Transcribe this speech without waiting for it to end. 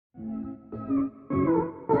Caillou,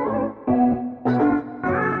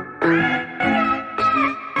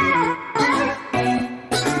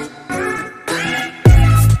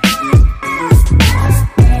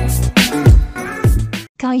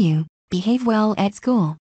 behave well at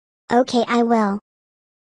school. Okay, I will.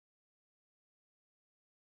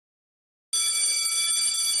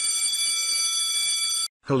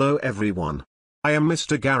 Hello everyone. I am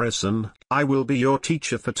Mr. Garrison. I will be your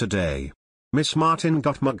teacher for today. Miss Martin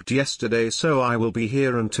got mugged yesterday, so I will be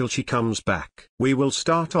here until she comes back. We will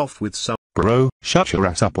start off with some— Bro, shut your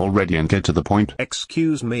ass up already and get to the point.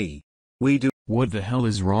 Excuse me. We do— What the hell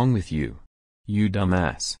is wrong with you? You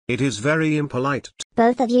dumbass. It is very impolite.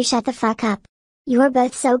 Both of you shut the fuck up. You are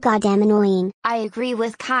both so goddamn annoying. I agree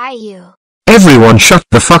with Caillou. Everyone shut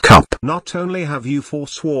the fuck up. Not only have you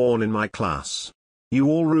forsworn in my class, you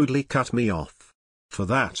all rudely cut me off. For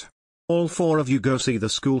that, all 4 of you go see the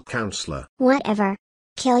school counselor. Whatever.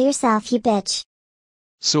 Kill yourself, you bitch.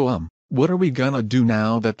 So what are we gonna do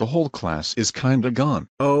now that the whole class is kinda gone?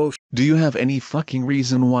 Oh, Do you have any fucking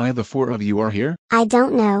reason why the 4 of you are here? I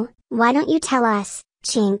don't know. Why don't you tell us,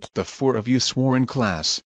 chink? The 4 of you swore in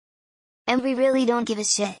class. And we really don't give a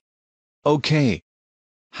shit. Okay.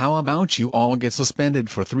 How about you all get suspended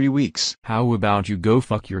for 3 weeks? How about you go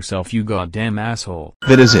fuck yourself, you goddamn asshole?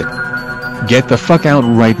 That is it. Get the fuck out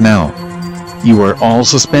right now. You are all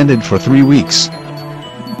suspended for 3 weeks.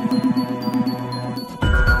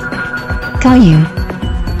 Caillou,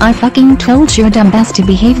 I fucking told your dumb ass to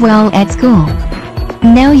behave well at school.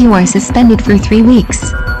 Now you are suspended for 3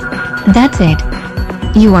 weeks. That's it.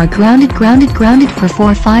 You are grounded for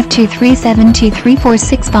 4 5 2 3 7 2 3 4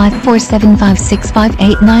 6 5 4 7 5 6 5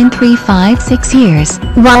 8 9 3 5 6 years.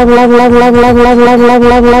 Wah wah wah wah wah wah wah wah wah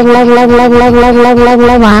wah wah wah wah wah wah wah wah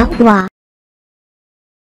wah wah wah.